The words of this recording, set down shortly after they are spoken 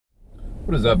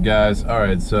What is up, guys?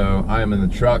 Alright, so I am in the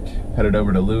truck, headed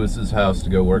over to Lewis's house to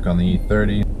go work on the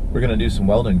E30. We're gonna do some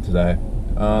welding today.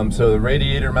 So the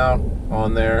radiator mount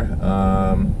on there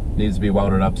needs to be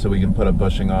welded up so we can put a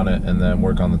bushing on it and then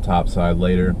work on the top side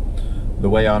later. The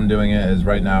way I'm doing it is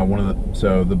right now,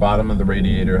 the bottom of the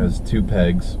radiator has 2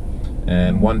 pegs,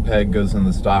 and one peg goes in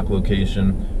the stock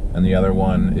location and the other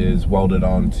one is welded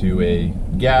onto a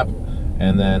gap,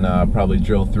 and then probably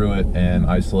drill through it and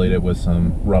isolate it with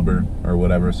some rubber or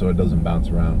whatever so it doesn't bounce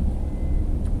around.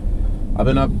 I've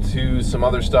been up to some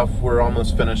other stuff. We're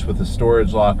almost finished with the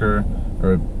storage locker,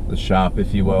 or the shop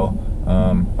if you will.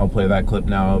 I'll play that clip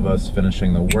now of us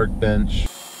finishing the workbench.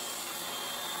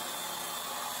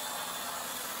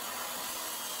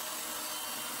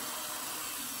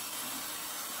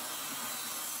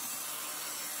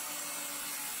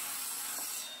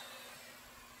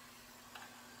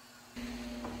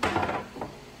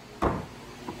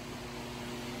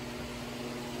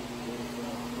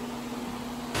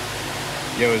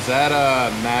 Yo, is that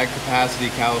mag capacity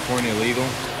California legal?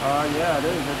 Yeah, it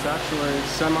is. It's actually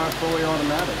semi-fully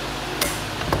automatic.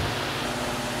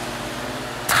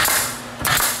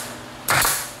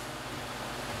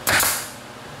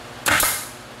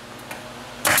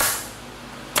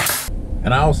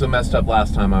 And I also messed up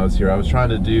last time I was here. I was trying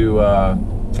to do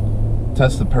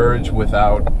test the purge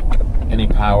without any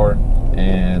power,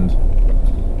 and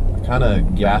I kind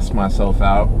of gassed myself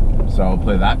out. So I'll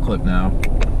play that clip now.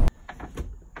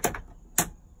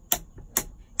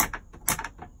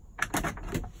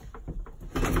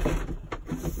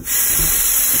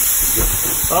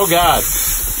 Oh God.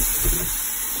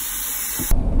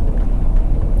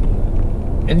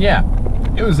 And yeah,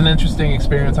 it was an interesting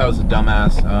experience. I was a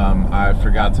dumbass. I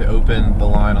forgot to open the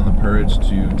line on the purge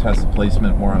to test the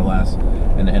placement more or less,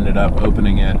 and ended up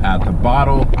opening it at the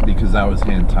bottle because that was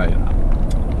hand tight.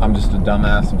 I'm just a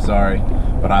dumbass, I'm sorry,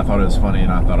 but I thought it was funny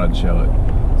and I thought I'd show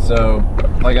it. So,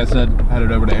 like I said,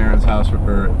 headed over to Aaron's house,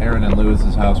 or Aaron and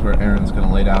Lewis's house, where Aaron's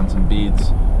gonna lay down some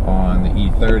beads on the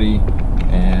E30,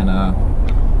 and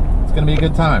it's gonna be a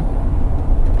good time.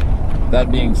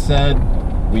 That being said,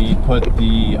 we put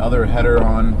the other header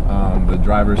on the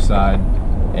driver's side,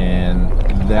 and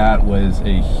that was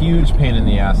a huge pain in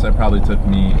the ass. That probably took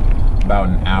me about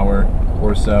an hour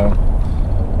or so.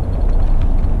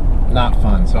 Not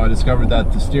fun. So I discovered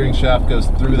that the steering shaft goes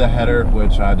through the header,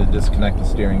 which I had to disconnect the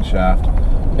steering shaft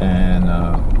and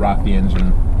rock the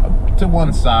engine up to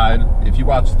one side. If you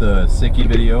watch the Sicky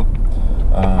video,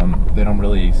 they don't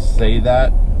really say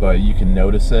that, but you can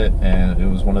notice it, and it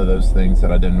was one of those things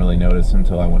that I didn't really notice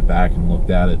until I went back and looked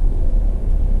at it.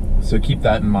 So keep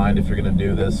that in mind. If you're going to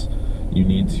do this, you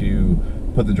need to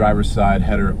put the driver's side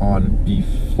header on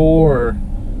before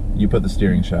you put the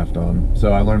steering shaft on.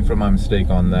 So I learned from my mistake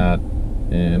on that,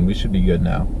 and we should be good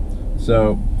now.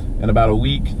 So in about a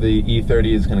week, the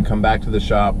E30 is going to come back to the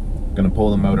shop, going to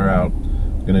pull the motor out,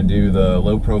 going to do the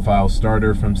low profile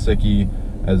starter from Sicky,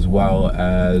 as well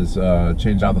as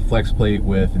change out the flex plate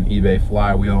with an eBay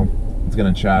flywheel. It's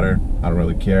gonna chatter, I don't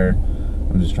really care.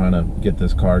 I'm just trying to get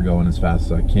this car going as fast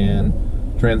as I can.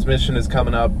 Transmission is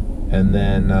coming up, and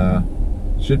then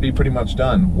should be pretty much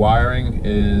done. Wiring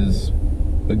is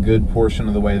a good portion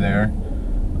of the way there.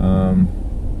 I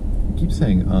keep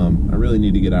saying I really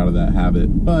need to get out of that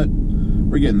habit, but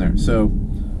we're getting there. So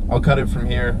I'll cut it from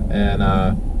here, and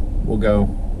we'll go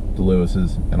to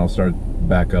Lewis's, and I'll start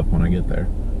back up when I get there.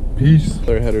 Peace.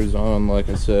 Their header's on, like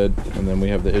I said, and then we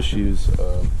have the issues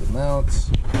of the mounts,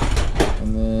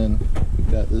 and then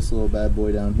we've got this little bad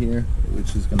boy down here,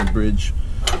 which is going to bridge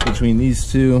between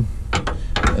these two,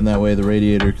 and that way the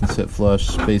radiator can sit flush.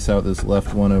 Space out this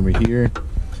left one over here,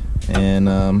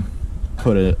 and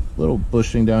put a little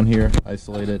bushing down here,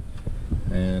 isolate it,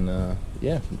 and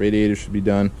yeah, radiator should be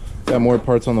done. Got more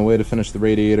parts on the way to finish the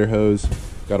radiator hose.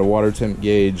 Got a water temp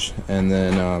gauge, and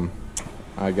then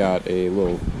I got a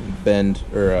little bend,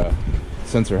 or a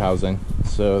sensor housing,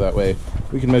 so that way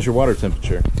we can measure water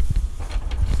temperature.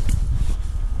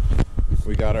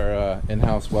 We got our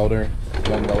in-house welder,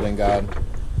 young welding god.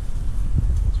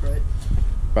 That's right.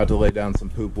 About to lay down some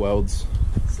poop welds.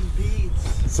 Some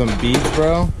beads. Some beads,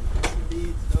 bro? Some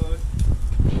beads, dog.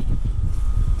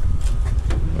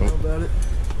 Oh. Know about it.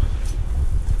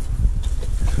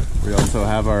 We also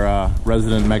have our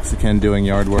resident Mexican doing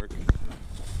yard work.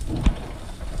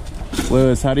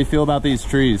 Lewis, how do you feel about these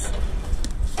trees?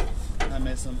 I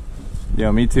miss them.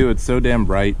 Yeah, me too. It's so damn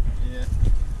bright. Yeah.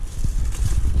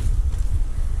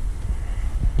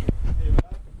 Hey,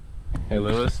 Rob. Hey,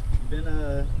 Lewis. You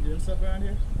been doing stuff around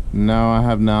here? No, I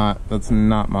have not. That's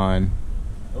not mine.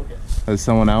 Okay. Has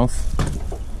someone else?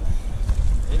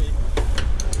 Maybe.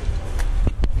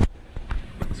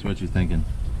 So what you thinking?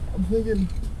 I'm thinking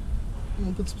I'm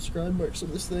gonna put some scribe marks on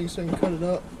this thing so I can cut it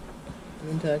up and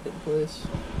then tack it in place.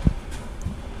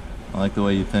 I like the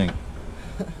way you think.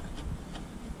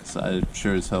 Because I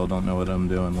sure as hell don't know what I'm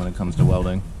doing when it comes to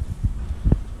welding.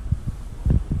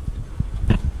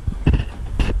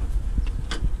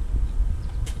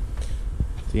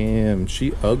 Damn,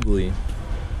 she ugly.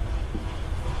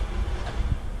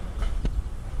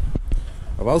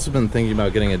 I've also been thinking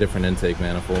about getting a different intake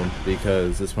manifold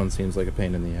because this one seems like a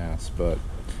pain in the ass, but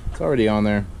it's already on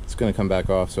there. It's going to come back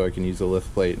off so I can use the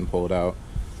lift plate and pull it out.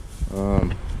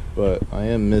 But I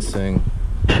am missing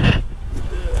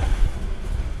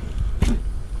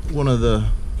one of the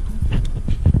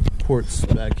ports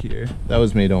back here. That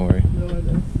was me, don't worry. No,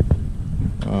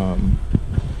 I know.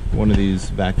 One of these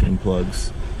vacuum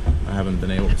plugs. I haven't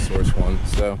been able to source one,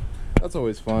 so that's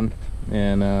always fun.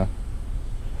 And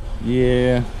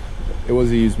yeah, it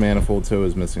was a used manifold, so it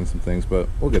was missing some things, but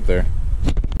we'll get there.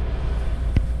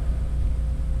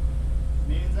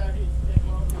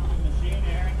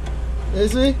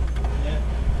 Is he? Yeah.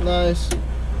 Nice.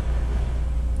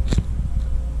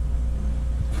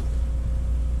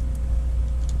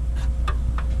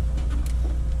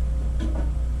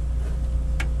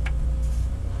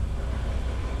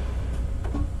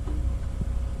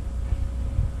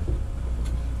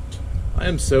 I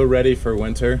am so ready for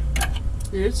winter.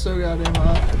 Dude, it's so goddamn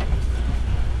hot.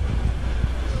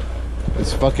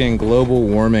 It's fucking global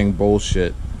warming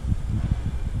bullshit.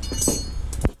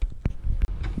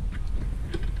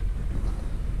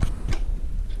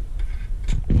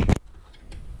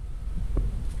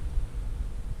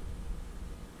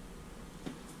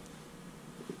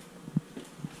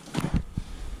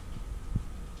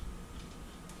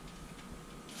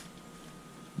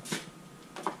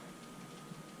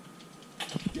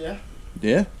 Yeah?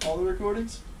 Yeah? All the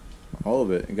recordings? All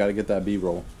of it. You gotta get that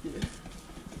B-roll. Yeah.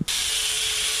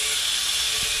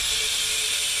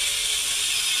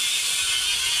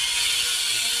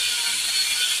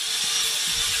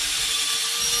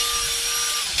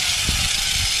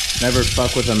 Never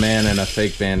fuck with a man in a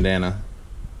fake bandana.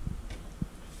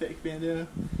 Fake bandana.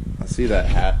 I see that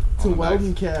hat. It's a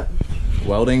welding cap.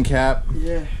 Welding cap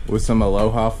Yeah. with some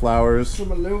aloha flowers.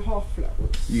 Some aloha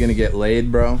flowers. You gonna get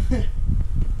laid, bro?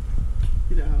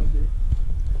 You know how it be.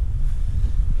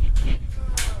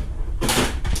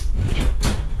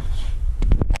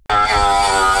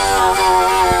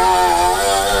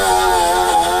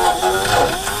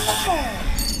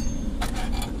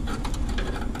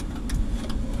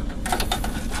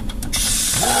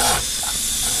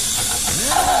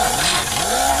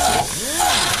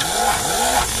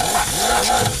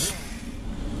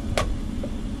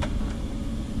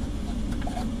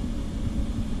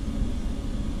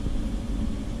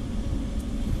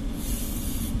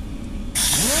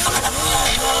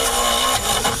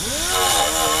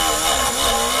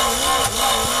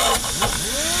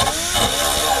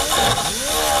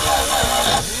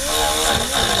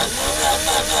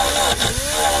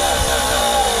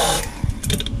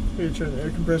 Here, turn the air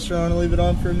compressor on and leave it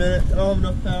on for a minute. I don't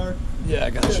have enough power. Yeah, I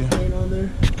got you. Paint on there.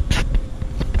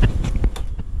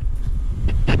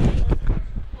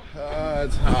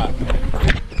 It's hot.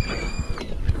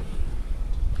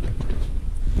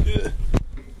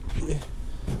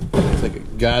 It's like a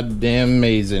goddamn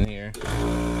maze in here.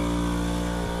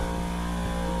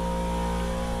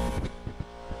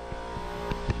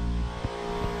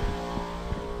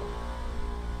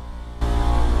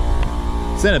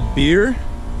 Is that a beer?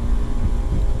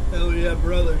 Hell yeah,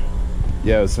 brother.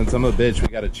 Yo, since I'm a bitch, we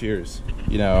gotta cheers.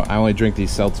 You know, I only drink these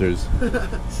seltzers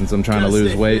since I'm trying to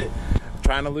lose weight. I'm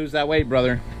trying to lose that weight,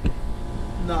 brother.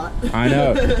 Not. I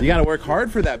know. You gotta work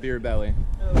hard for that beer belly.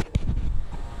 Hell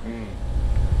yeah.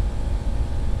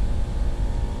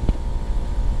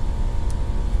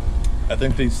 I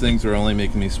think these things are only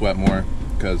making me sweat more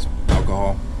because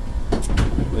alcohol.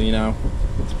 But, you know,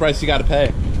 it's the price you gotta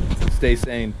pay to stay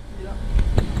sane. Yeah.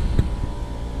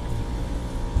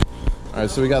 Alright,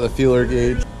 so we got the feeler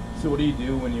gauge. So what do you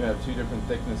do when you have two different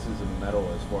thicknesses of metal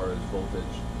as far as voltage?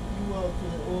 You weld to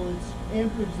it. Well, it's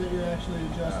amperage that you're actually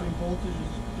adjusting. Voltage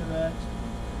is direct.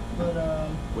 But,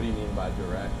 What do you mean by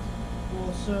direct?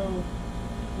 well, so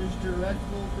there's direct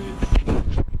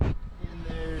voltage and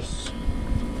there's,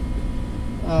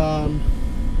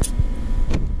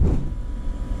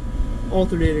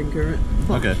 alternating current.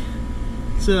 Okay.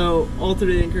 So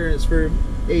alternating current is for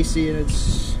AC and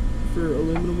it's for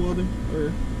aluminum welding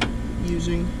or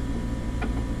using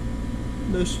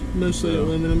mostly So-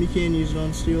 aluminum. You can use it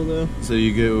on steel though. So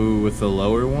you go with the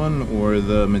lower one or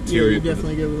the Yeah, material? you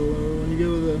definitely go with the lower one. You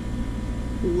go with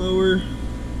the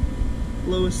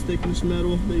lowest thickness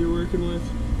metal that you're working with.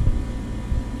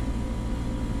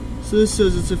 So this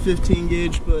says it's a 15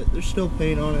 gauge, but there's still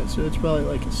paint on it, so it's probably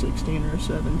like a 16 or a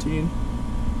 17.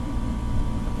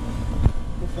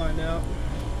 We'll find out.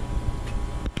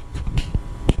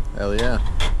 Hell yeah.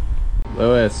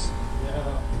 Lewis,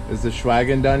 Yeah. is the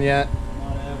schwaggin' done yet?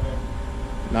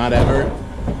 Not ever. Not ever?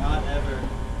 Not ever.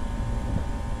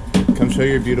 Come show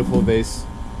your beautiful face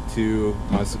to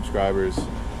my subscribers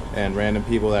and random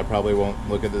people that probably won't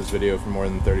look at this video for more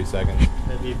than 30 seconds.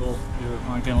 The people who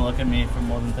aren't going to look at me for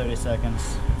more than 30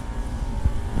 seconds.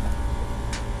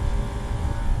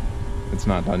 It's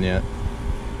not done yet.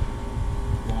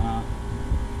 Why not?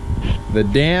 The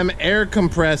damn air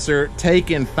compressor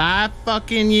taking 5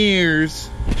 fucking years.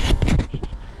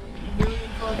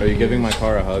 Are you giving my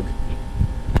car a hug?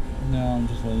 No, I'm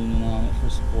just leaning on it for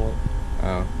support.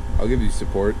 Oh, I'll give you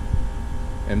support.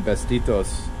 And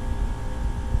bestitos.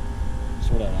 That's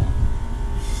what I want.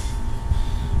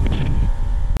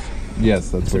 Yes,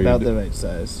 that's It's where about you the right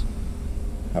size.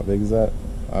 How big is that?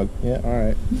 Yeah,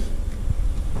 alright.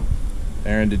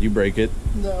 Aaron, did you break it?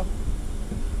 No.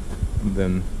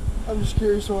 Then I'm just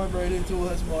curious why my branding tool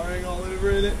has marring all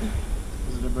over in it.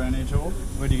 Is it a brand new tool?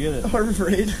 Where'd you get it? I'm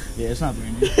afraid. Yeah, it's not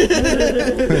brand new. You know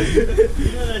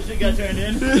that shit got turned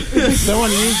in?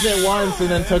 someone used it once and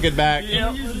then took it back.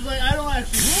 Yeah. It was like, I don't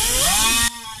actually...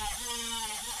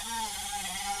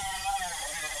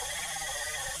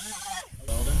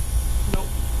 Welding? Nope.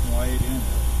 Why are you doing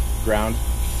that? Ground.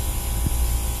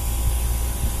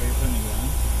 Where are you putting it down?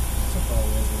 It's not far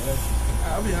away away.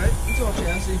 I'll be alright. It's all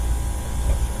chassis.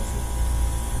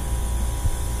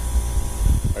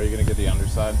 Are you gonna get the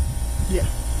underside Yeah.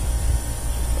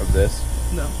 of this?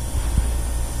 No.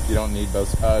 You don't need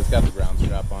both. It's got the ground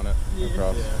strap on it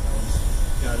across. Yeah,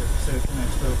 got it. So it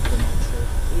connects both of them.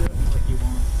 Yeah. Like you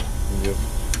want. Yep.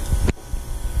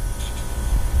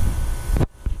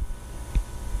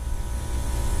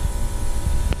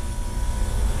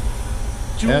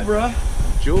 Jewel, bruh.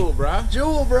 Jewel, bruh.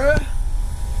 Jewel, bruh.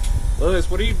 Lewis,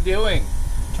 what are you doing?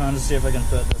 Trying to see if I can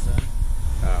fit this in.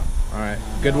 Oh, all right.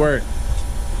 Good work.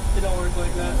 It don't work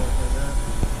like that.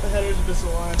 The header's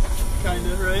misaligned.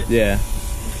 Kinda, right? Yeah.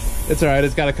 It's all right.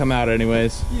 It's got to come out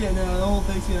anyways. Yeah, no, the whole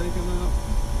thing's gotta come out.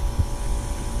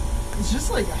 It's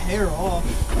just like a hair off.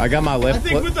 I got my I left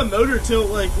think foot. with the motor tilt,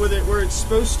 like with it where it's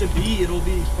supposed to be, it'll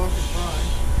be fucking fine.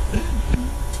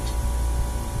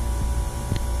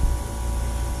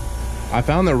 I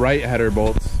found the right header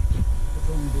bolts.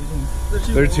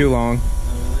 They're too long.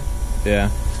 Oh, really? Yeah.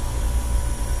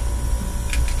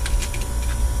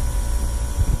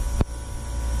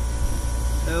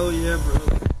 Hell yeah,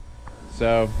 bro.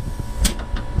 So,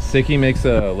 Sicky makes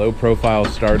a low profile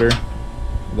starter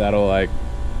that'll like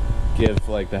give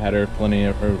like the header plenty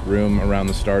of room around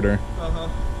the starter. Uh-huh.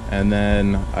 And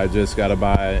then I just gotta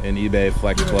buy an eBay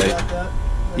flex plate.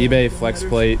 eBay flex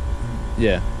plate.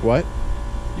 Yeah. What?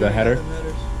 The header?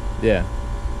 Yeah.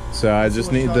 So I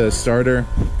just need the starter,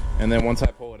 and then once I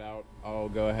pull it out, I'll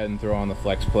go ahead and throw on the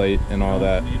flex plate and all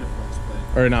that. Need a flex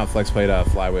plate. Or not flex plate,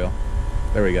 flywheel.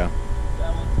 There we go.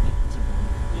 That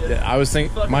one. Yeah, I was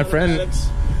thinking, my friend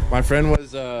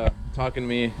was talking to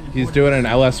me. He's doing an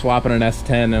LS swap and an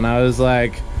S10, and I was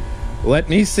like, let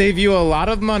me save you a lot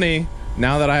of money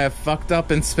now that I have fucked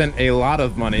up and spent a lot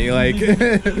of money. Like,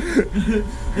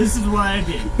 This is what I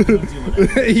did. Don't do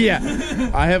whatever.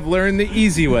 yeah, I have learned the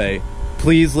easy way.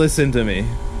 Please listen to me.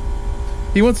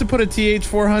 He wants to put a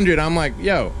TH400. I'm like,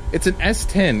 yo, it's an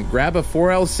S10. Grab a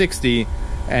 4L60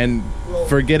 and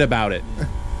forget about it.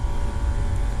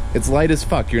 It's light as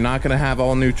fuck. You're not gonna have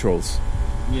all neutrals.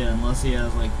 Yeah, unless he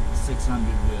has like 600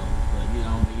 wheel, but you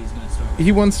don't think he's gonna start.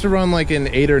 He wants to run like an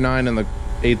 8 or 9 in the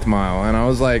 8th mile, and I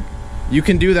was like, you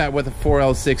can do that with a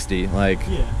 4L60. Like,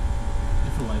 Yeah.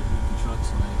 If a light the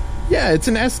truck's like yeah, it's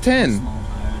an S10. small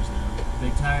tires though.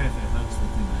 Big tire if it hooks the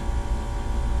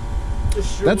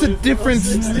thing. That's a different.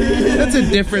 That's a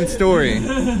different story.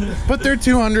 But they're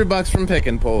 $200 from Pick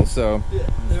and Pull, so Yeah,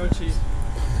 they were cheap.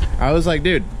 I was like,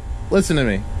 dude, listen to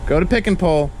me. Go to Pick and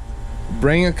Pull,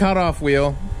 bring a cutoff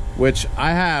wheel, which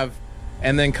I have,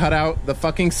 and then cut out the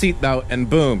fucking seat belt, and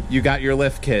boom, you got your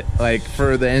lift kit, like,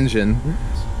 for the engine.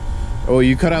 Oh,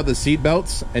 you cut out the seat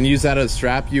belts and use that as a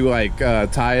strap. You like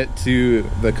tie it to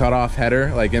the cutoff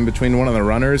header, like in between one of the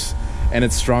runners, and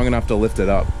it's strong enough to lift it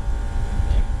up.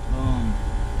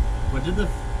 What did the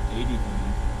 80 do?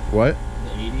 What?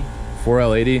 The 80?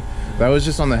 4L80? That was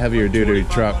just on the heavier duty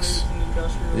trucks.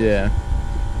 Yeah.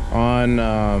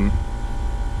 On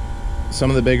some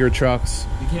of the bigger trucks.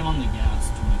 It came on the gas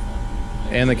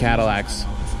 2500. And the Cadillacs.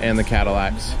 And the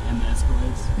Cadillacs. And the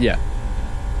Escalades? Yeah.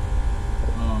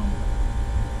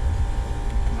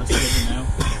 That's good to know.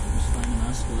 Just find an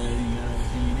Escalade and you got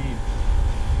everything you need.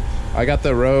 I got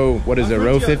the row, what is it,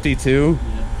 row 52?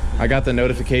 Yeah. I got the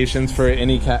notifications for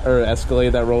any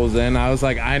Escalade that rolls in. I was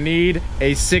like, I need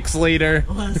a 6-liter.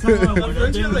 Well, that's not what I wanted.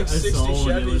 friends got like I 60 saw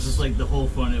when it was Chevys. just like the whole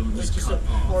front, it was just cut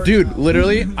off. Dude,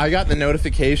 literally, I got the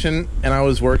notification and I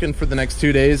was working for the next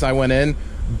 2 days. I went in,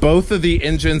 both of the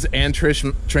engines and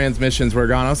transmissions were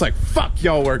gone. I was like, fuck,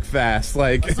 y'all work fast.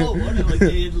 Like, I saw one, like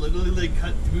they had literally like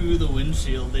cut through the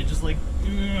windshield. They just like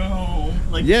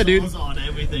yeah, dude. sawzawed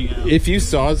everything out. If you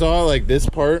sawzall like this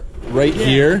part right yeah,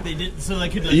 here, they did so they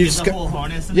could like, you get just the whole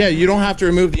harness. And yeah, you don't have to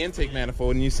remove the intake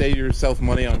manifold and you save yourself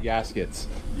money on gaskets.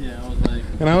 Yeah, I was like,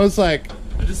 And I was like,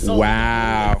 I just saw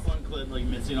wow. like, the front clip like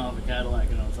missing off a Cadillac,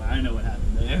 and I was like, I know what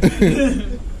happened there.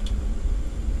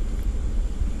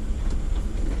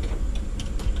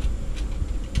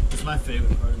 It's my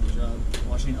favorite part of the job,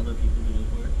 watching other people do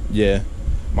the work. Yeah.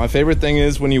 My favorite thing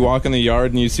is when you walk in the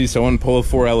yard and you see someone pull a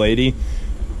 4L80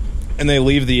 and they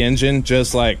leave the engine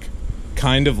just like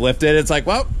kind of lifted. It's like,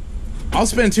 well, I'll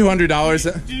spend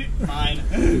 $200.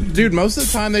 Mine. Dude, most of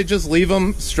the time they just leave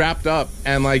them strapped up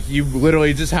and like you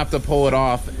literally just have to pull it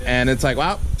off. And it's like,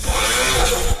 wow,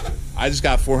 I just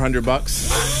got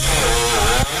 $400.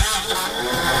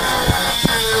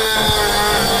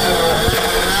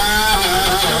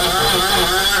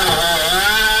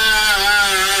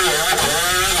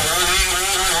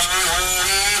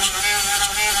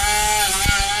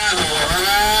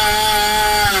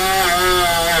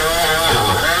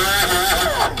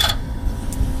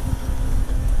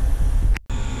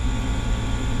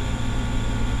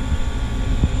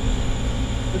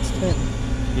 It's 10.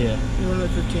 Yeah. You run it at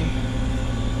 15.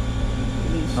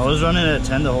 At least. I was running at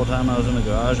 10 the whole time I was in the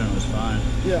garage, and it was fine.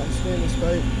 Yeah, I'm staying this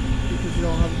tight because you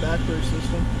don't have a back brake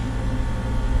system.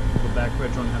 The back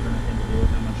bridge won't have anything to do with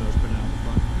how much I was putting out the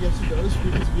front. Yes, it does,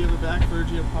 because if you have a back bridge,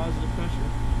 you have positive pressure.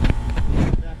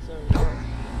 Backside of the car.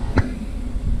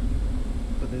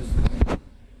 But there's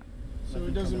So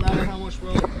it doesn't matter how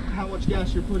much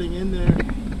gas you're putting in there,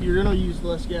 you're gonna use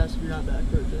less gas if you're not back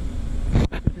bridging.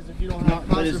 Because if you don't have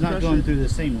but positive it's not pressure, going through the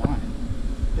same line.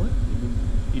 What?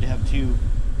 You'd have two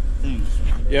things.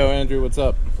 Yo, Andrew, what's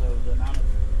up? So the amount of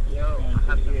I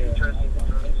have some interesting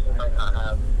information you might not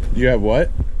have. You have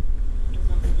what?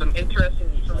 Some interesting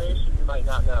information you might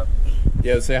not know.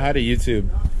 Yo, say hi to YouTube.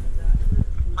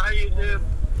 Hi, YouTube.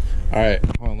 Alright,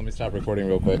 hold on, let me stop recording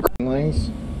real quick. Things,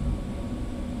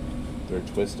 they're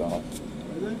twist off.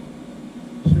 Are they?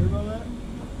 Sure about that?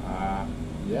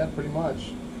 Yeah, pretty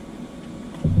much.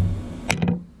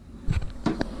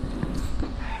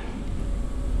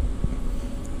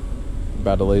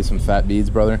 About to lay some fat beads,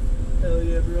 brother. Hell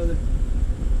yeah, brother.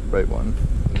 Right one.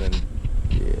 And then,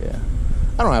 yeah.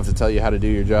 I don't have to tell you how to do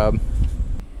your job.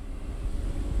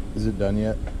 Is it done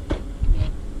yet?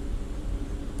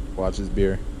 Watch his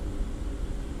beer.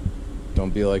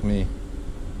 Don't be like me.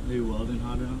 Are you welding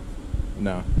hot enough?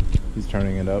 No, he's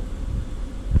turning it up.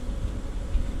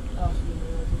 I also didn't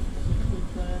realize it's a big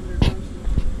diameter toaster.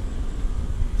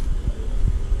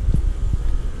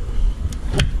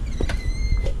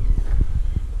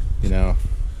 You know,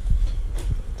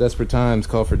 desperate times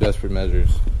call for desperate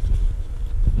measures.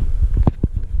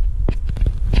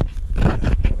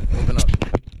 Open up.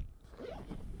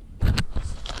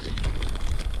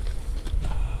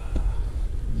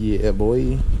 Yeah,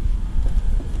 boy.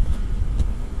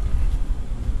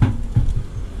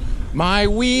 My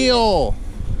wheel!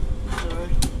 Sorry.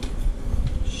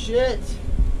 Shit!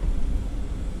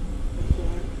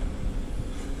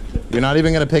 You're not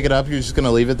even gonna pick it up, you're just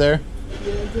gonna leave it there?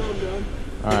 Yeah, until I'm done.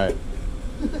 Alright.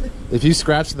 If you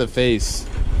scratch the face,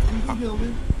 You can kill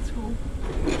me. It's cool.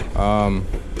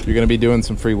 you're gonna be doing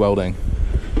some free welding.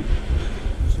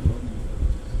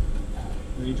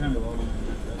 Are you trying to weld on it?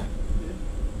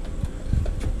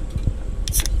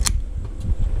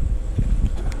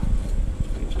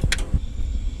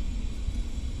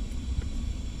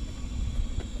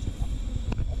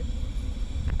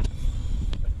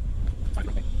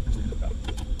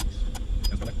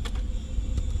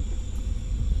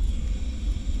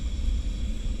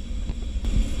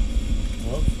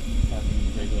 Well,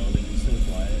 fucking big welding is so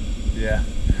quiet. Yeah.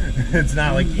 It's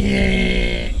not like,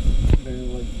 yeah. Very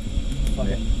like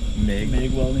fucking MIG.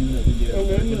 MIG welding that we do.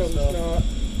 Aluminum is not.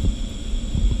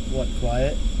 What,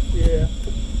 quiet? Yeah.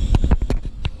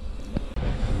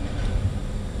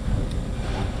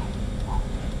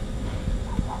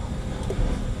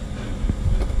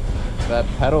 That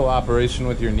pedal operation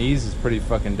with your knees is pretty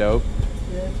fucking dope.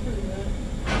 Yeah, it's pretty good.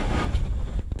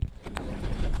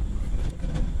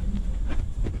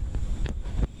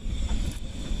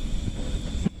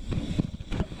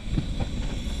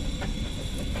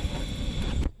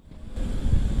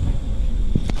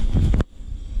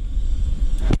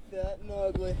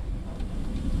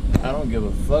 I don't give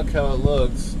a fuck how it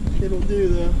looks. It'll do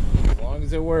though. As long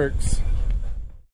as it works.